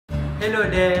Hello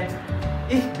there,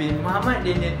 ich bin Muhammad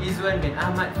Daniel Izwan bin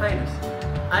Ahmad Fairuz.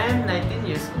 I am 19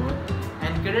 years old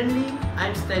and currently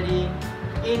I'm studying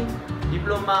in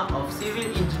Diploma of Civil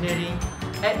Engineering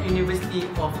at University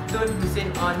of Tun Hussein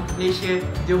On, Malaysia,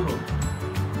 Johor.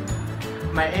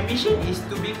 My ambition is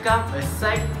to become a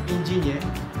site engineer.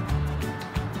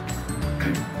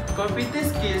 Computer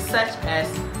skills such as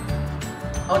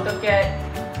AutoCAD,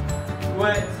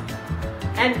 Word,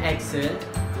 and Excel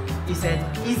is an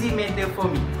easy matter for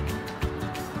me.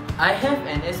 I have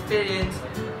an experience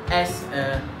as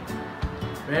a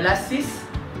Relasis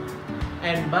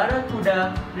and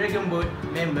Barracuda Dragon Boat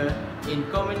member in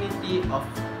community of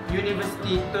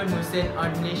University Tun Hussein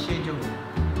On, Malaysia, Johor.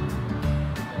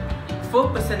 For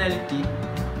personality,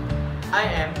 I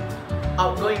am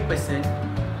outgoing person,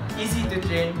 easy to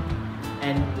train,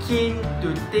 and keen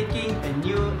to taking a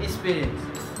new experience.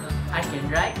 I can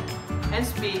write and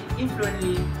speak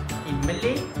fluently in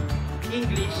Malay,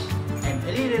 English, and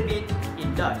a little bit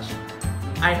in Dutch.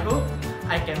 I hope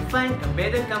I can find a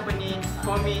better company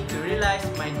for me to realize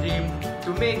my dream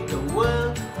to make the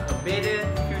world a better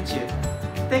future.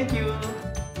 Thank you.